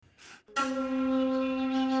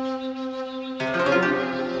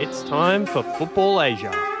It's time for Football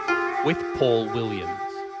Asia with Paul Williams.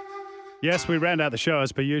 Yes, we round out the show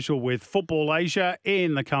as per usual with Football Asia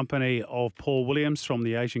in the company of Paul Williams from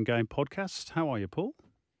the Asian Game podcast. How are you, Paul?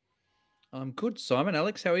 I'm good, Simon.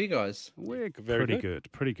 Alex, how are you guys? We're Very pretty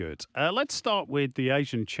good, pretty good. Let's start with the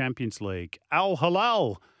Asian Champions League. Al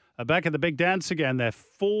Hilal are back at the big dance again. Their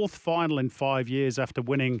fourth final in 5 years after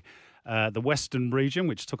winning the Western region,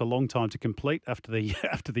 which took a long time to complete after the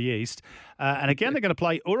after the East. And again, they're going to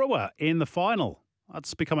play Urawa in the final.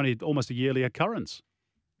 That's becoming almost a yearly occurrence.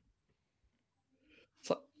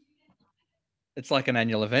 It's like an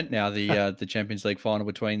annual event now, the Champions League final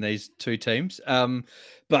between these two teams.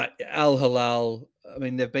 But Al Hilal, I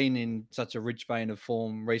mean, they've been in such a rich vein of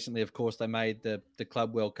form recently. Of course, they made the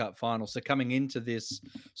Club World Cup final. So coming into this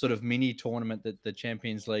sort of mini tournament that the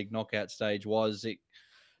Champions League knockout stage was,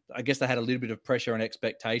 I guess they had a little bit of pressure and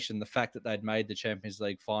expectation. The fact that they'd made the Champions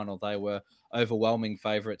League final, they were overwhelming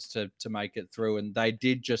favourites to make it through, and they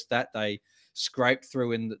did just that. They scraped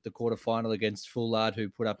through in the quarterfinal against Fulad, who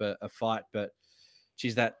put up a fight, but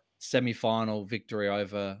geez, that semi-final victory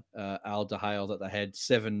over Al Dahale that they had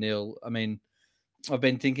 7-0. I mean, I've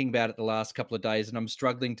been thinking about it the last couple of days, and I'm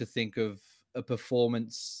struggling to think of a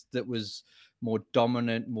performance that was more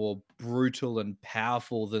dominant, more brutal and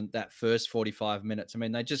powerful than that first 45 minutes. I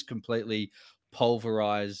mean, they just completely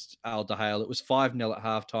pulverized Al Dahale. It was 5-0 at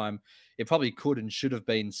halftime. It probably could and should have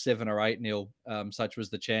been 7 or 8-0. Such was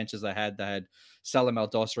the chances they had. They had Salim Al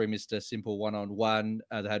Dosri missed a simple one-on-one.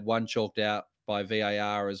 They had one chalked out by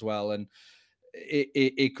VAR as well. And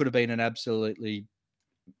it could have been an absolutely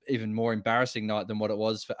even more embarrassing night than what it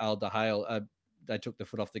was for Al Dahale. They took the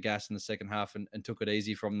foot off the gas in the second half and took it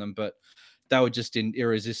easy from them, but they were just in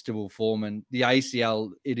irresistible form. And the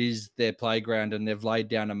ACL, it is their playground, and they've laid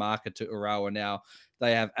down a marker to Urawa now.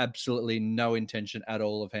 They have absolutely no intention at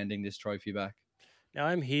all of handing this trophy back. Now,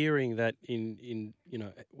 I'm hearing that in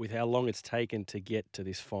with how long it's taken to get to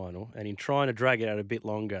this final, and in trying to drag it out a bit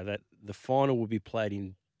longer, that the final will be played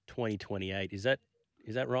in 2028. Is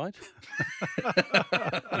that right?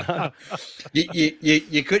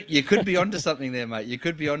 You could be onto something there, mate. You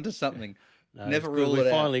could be onto something. No, Never rule it We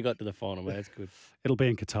out. finally got to the final, man. That's good. It'll be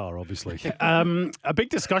in Qatar, obviously. A big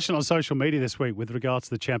discussion on social media this week with regards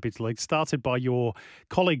to the Champions League, started by your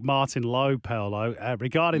colleague Martin Lowe, Paolo,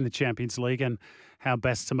 regarding the Champions League and how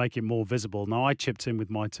best to make it more visible. Now, I chipped in with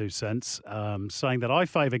my 2 cents, saying that I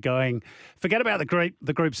favour forget about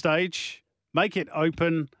the group stage, make it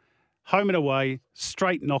open, home and away,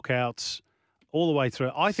 straight knockouts, all the way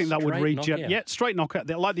through. I think that would straight knockout,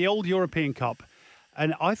 like the old European Cup.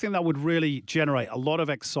 And I think that would really generate a lot of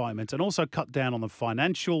excitement and also cut down on the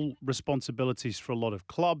financial responsibilities for a lot of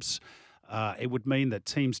clubs. It would mean that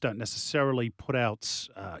teams don't necessarily put out,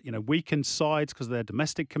 weakened sides because of their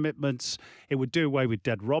domestic commitments. It would do away with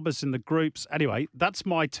dead robbers in the groups. Anyway, that's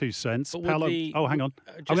my 2 cents. Paolo, hang on.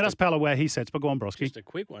 I'm going to ask Paolo where he sits, but go on, Broski. Just a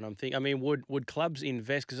quick one. I'm thinking. I mean, would clubs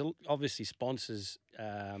invest? Because obviously sponsors,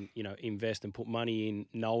 invest and put money in,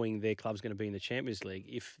 knowing their club's going to be in the Champions League.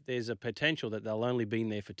 If there's a potential that they'll only be in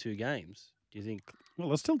there for 2 games, do you think? Well,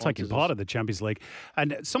 they're still taking part of the Champions League.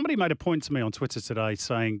 And somebody made a point to me on Twitter today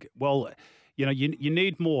saying, well, you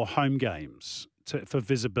need more home games for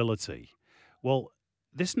visibility. Well,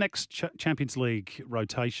 this next Champions League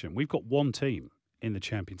rotation, we've got 1 team in the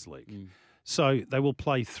Champions League. So they will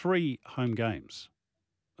play 3 home games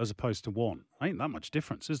as opposed to 1. Ain't that much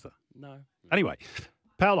difference, is there? No. Anyway,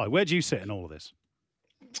 Paolo, where do you sit in all of this?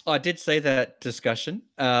 I did see that discussion,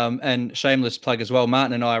 and shameless plug as well.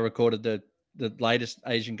 Martin and I recorded the latest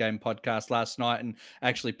Asian Game podcast last night and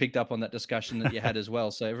actually picked up on that discussion that you had as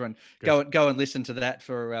well. So everyone go and listen to that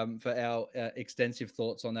for our extensive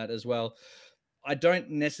thoughts on that as well. I don't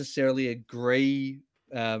necessarily agree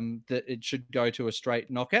that it should go to a straight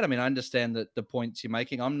knockout. I mean, I understand that the points you're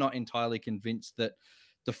making. I'm not entirely convinced that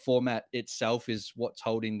the format itself is what's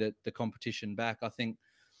holding the competition back. I think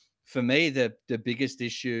for me, the biggest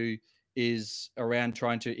issue is around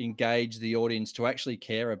trying to engage the audience to actually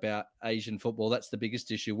care about Asian football. That's the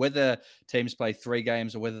biggest issue. Whether teams play 3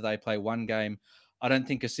 games or whether they play 1 game, I don't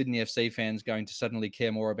think a Sydney FC fan is going to suddenly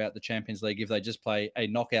care more about the Champions League if they just play a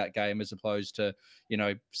knockout game as opposed to,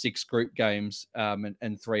 6 group games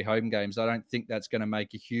and 3 home games. I don't think that's going to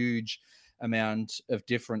make a huge amount of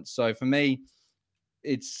difference. So for me,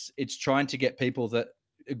 it's trying to get people that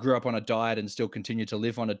grew up on a diet and still continue to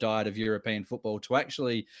live on a diet of European football to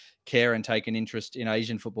actually care and take an interest in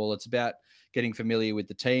Asian football. It's about getting familiar with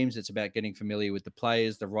the teams. It's about getting familiar with the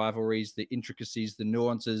players, the rivalries, the intricacies, the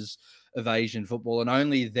nuances of Asian football. And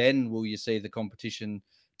only then will you see the competition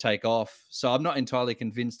take off. So I'm not entirely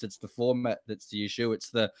convinced it's the format that's the issue. It's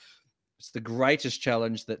the greatest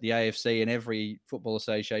challenge that the AFC and every football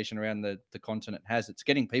association around the continent has. It's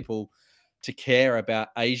getting people to care about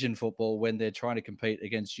Asian football when they're trying to compete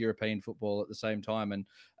against European football at the same time. And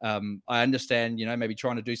I understand, maybe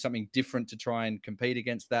trying to do something different to try and compete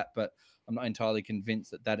against that, but I'm not entirely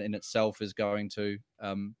convinced that in itself is going to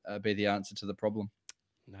be the answer to the problem.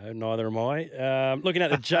 No, neither am I. Looking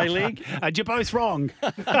at the J-League. And you're both wrong.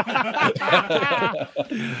 I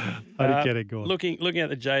didn't get it, go on. Looking at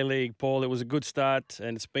the J-League, Paul, it was a good start,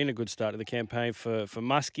 and it's been a good start to the campaign for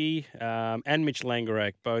Muskie and Mitch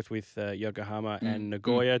Langerak, both with Yokohama and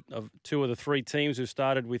Nagoya, of two of the three teams who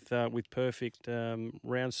started with perfect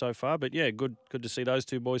rounds so far. But yeah, good to see those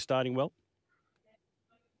two boys starting well.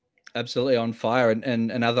 Absolutely on fire.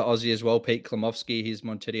 And another Aussie as well, Pete Klimovsky, his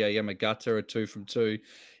Montedio Yamagata are 2 from 2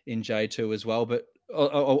 in J2 as well. But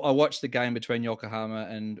I watched the game between Yokohama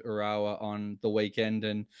and Urawa on the weekend.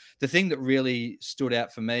 And the thing that really stood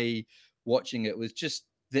out for me watching it was just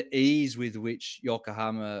the ease with which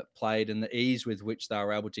Yokohama played and the ease with which they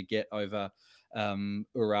were able to get over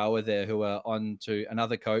Urawa there, who are on to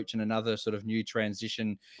another coach and another sort of new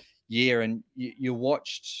transition year. And you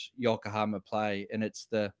watched Yokohama play, and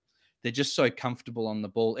they're just so comfortable on the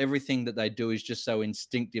ball. Everything that they do is just so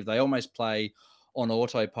instinctive. They almost play on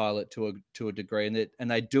autopilot to a degree, and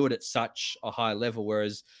they do it at such a high level.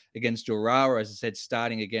 Whereas against Urawa, as I said,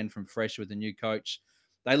 starting again from fresh with a new coach,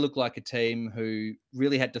 they look like a team who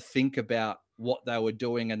really had to think about what they were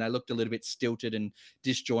doing, and they looked a little bit stilted and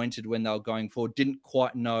disjointed when they were going forward. Didn't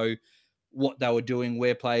quite know what they were doing,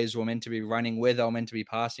 where players were meant to be running, where they were meant to be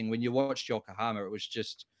passing. When you watched Yokohama, it was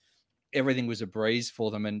just everything was a breeze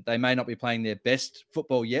for them, and they may not be playing their best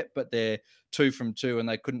football yet, but they're 2 from 2, and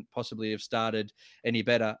they couldn't possibly have started any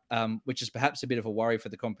better, which is perhaps a bit of a worry for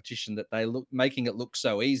the competition, that they making it look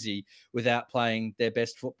so easy without playing their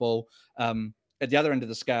best football. At the other end of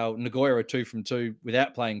the scale, Nagoya are 2 from 2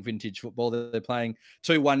 without playing vintage football. They're playing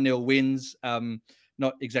 2 1-0 wins.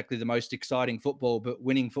 Not exactly the most exciting football, but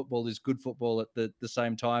winning football is good football at the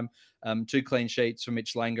same time. 2 clean sheets from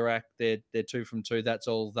Mitch Langerak. They're 2 from 2. That's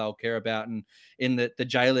all they'll care about. And in the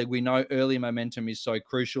J-League, we know early momentum is so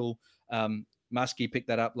crucial. Muskie picked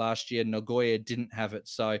that up last year. Nagoya didn't have it.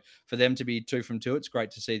 So for them to be 2 from 2, it's great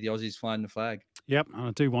to see the Aussies flying the flag. Yep, and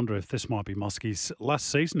I do wonder if this might be Muskie's last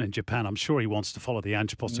season in Japan. I'm sure he wants to follow the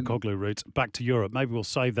Ange Postecoglou route back to Europe. Maybe we'll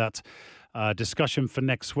save that discussion for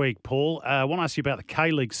next week, Paul. I want to ask you about the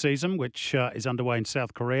K-League season, which is underway in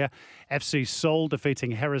South Korea. FC Seoul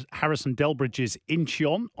defeating Harrison Delbridge's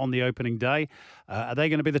Incheon on the opening day. Are they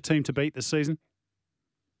going to be the team to beat this season?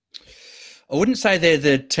 I wouldn't say they're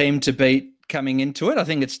the team to beat coming into it. I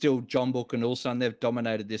think it's still Jeonbuk and Ulsan. They've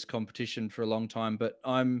dominated this competition for a long time, but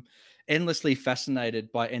I'm endlessly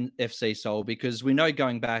fascinated by FC Seoul, because we know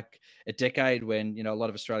going back a decade when, a lot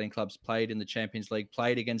of Australian clubs played in the Champions League,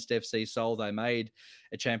 played against FC Seoul, they made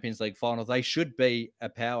a Champions League final. They should be a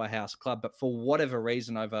powerhouse club, but for whatever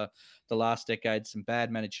reason over the last decade, some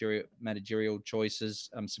bad managerial choices,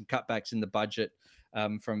 some cutbacks in the budget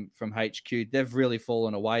from HQ, they've really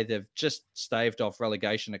fallen away. They've just staved off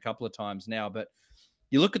relegation a couple of times now, but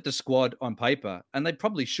you look at the squad on paper and they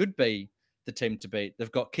probably should be the team to beat.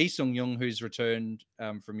 They've got Ki Sung-young, who's returned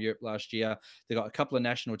from Europe last year. They've got a couple of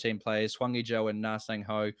national team players, Hwang Hee-jo and Na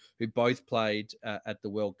Sang-ho, who both played at the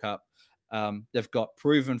World Cup. They've got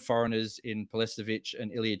proven foreigners in Pelesevic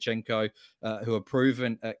and Ilyachenko, who are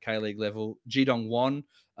proven at K-League level. Ji Dong-won,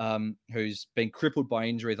 who's been crippled by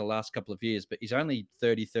injury the last couple of years, but he's only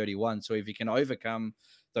 31. So if he can overcome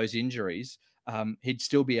those injuries, he'd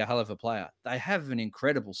still be a hell of a player. They have an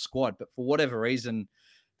incredible squad, but for whatever reason,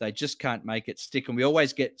 they just can't make it stick. And we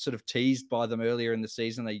always get sort of teased by them earlier in the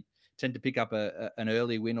season. They tend to pick up an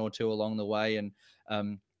early win or two along the way and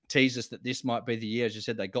tease us that this might be the year. As you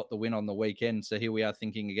said, they got the win on the weekend. So here we are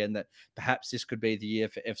thinking again that perhaps this could be the year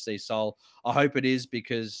for FC Seoul. I hope it is,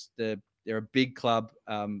 because they're a big club,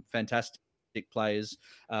 fantastic players.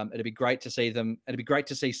 It'd be great to see them. It'd be great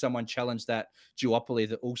to see someone challenge that duopoly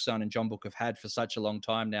that Ulsan and Jeonbuk have had for such a long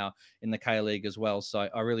time now in the K-League as well. So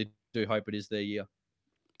I really do hope it is their year.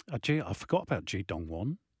 I forgot about Ji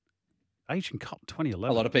Dong-won. Asian Cup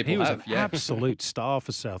 2011. A lot of people he was have, an absolute star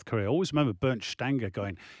for South Korea. I always remember Bernd Stanger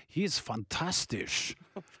going, he is fantastic.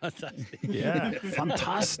 Fantastic. Yeah,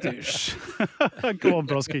 fantastic. Go on,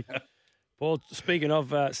 Broski. Well, speaking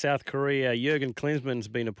of South Korea, Jurgen Klinsmann's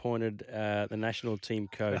been appointed the national team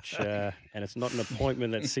coach, and it's not an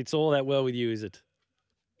appointment that sits all that well with you, is it?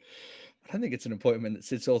 I don't think it's an appointment that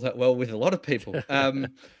sits all that well with a lot of people.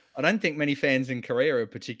 I don't think many fans in Korea are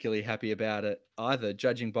particularly happy about it either,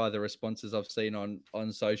 judging by the responses I've seen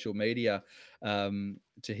on social media to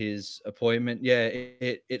his appointment. Yeah,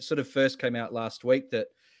 it sort of first came out last week that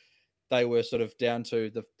they were sort of down to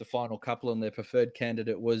the final couple, and their preferred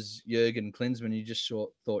candidate was Jurgen Klinsmann. You just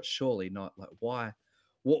thought, surely not. Like, why?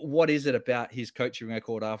 What is it about his coaching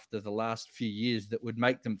record after the last few years that would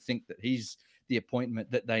make them think that he's the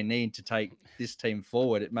appointment that they need to take this team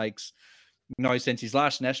forward? It makes no sense. His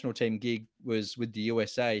last national team gig was with the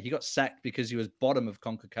USA. He got sacked because he was bottom of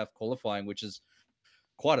CONCACAF qualifying, which is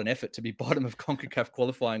quite an effort to be bottom of CONCACAF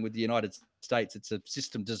qualifying with the United States. It's a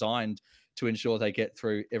system designed to ensure they get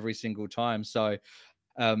through every single time. So,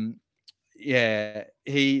 yeah,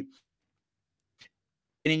 any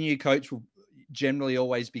new coach will generally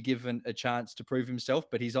always be given a chance to prove himself,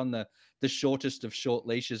 but he's on the shortest of short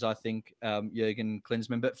leashes, I think, Jurgen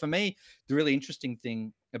Klinsmann. But for me, the really interesting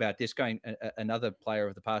thing about this, going another player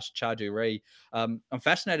of the past, Chardoury, I'm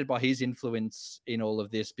fascinated by his influence in all of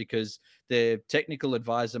this, because their technical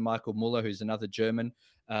advisor, Michael Muller, who's another German,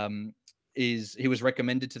 he was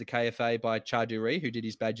recommended to the KFA by Chardoury, who did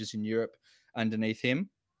his badges in Europe underneath him.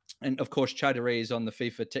 And of course, Chardoury is on the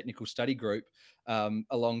FIFA technical study group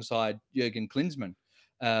alongside Jurgen Klinsmann,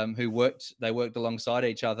 who worked alongside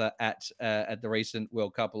each other at the recent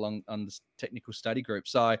World Cup on the technical study group.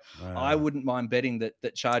 So I wouldn't mind betting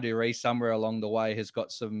that Chardoury somewhere along the way has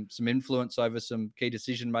got some influence over some key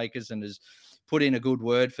decision makers and has put in a good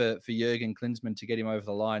word for Jurgen Klinsmann to get him over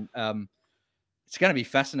the line. It's going to be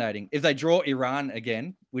fascinating. If they draw Iran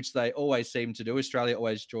again, which they always seem to do, Australia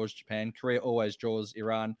always draws Japan, Korea always draws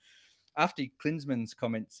Iran. After Klinsmann's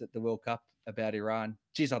comments at the World Cup about Iran,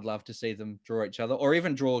 geez, I'd love to see them draw each other, or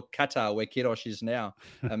even draw Qatar, where Kirosh is now,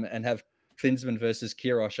 and have Klinsmann versus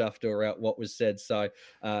Kirosh after what was said. So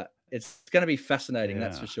it's going to be fascinating,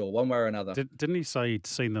 that's for sure, one way or another. Didn't he say he'd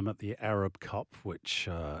seen them at the Arab Cup, which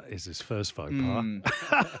is his first faux pas?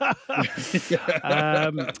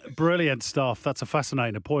 Brilliant stuff. That's a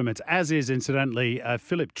fascinating appointment, as is, incidentally,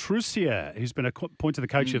 Philippe Troussier, who's been appointed the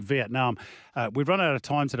coach of Vietnam. We've run out of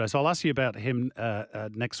time today, so I'll ask you about him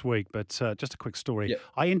next week, but just a quick story. Yep.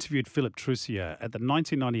 I interviewed Philippe Troussier at the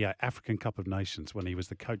 1998 African Cup of Nations when he was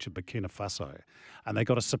the coach of Burkina Faso, and they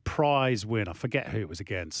got a surprise win. I forget who it was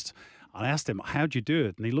against. And I asked him, how'd you do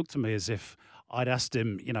it? And he looked at me as if I'd asked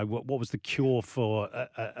him, what was the cure for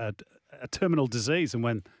a terminal disease? And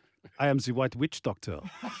went, I am the white witch doctor.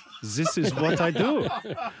 This is what I do.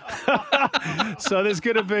 So there's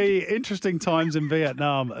going to be interesting times in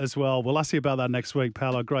Vietnam as well. We'll ask you about that next week,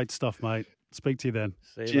 Paolo. Great stuff, mate. Speak to you then.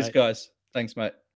 Cheers, guys. Thanks, mate.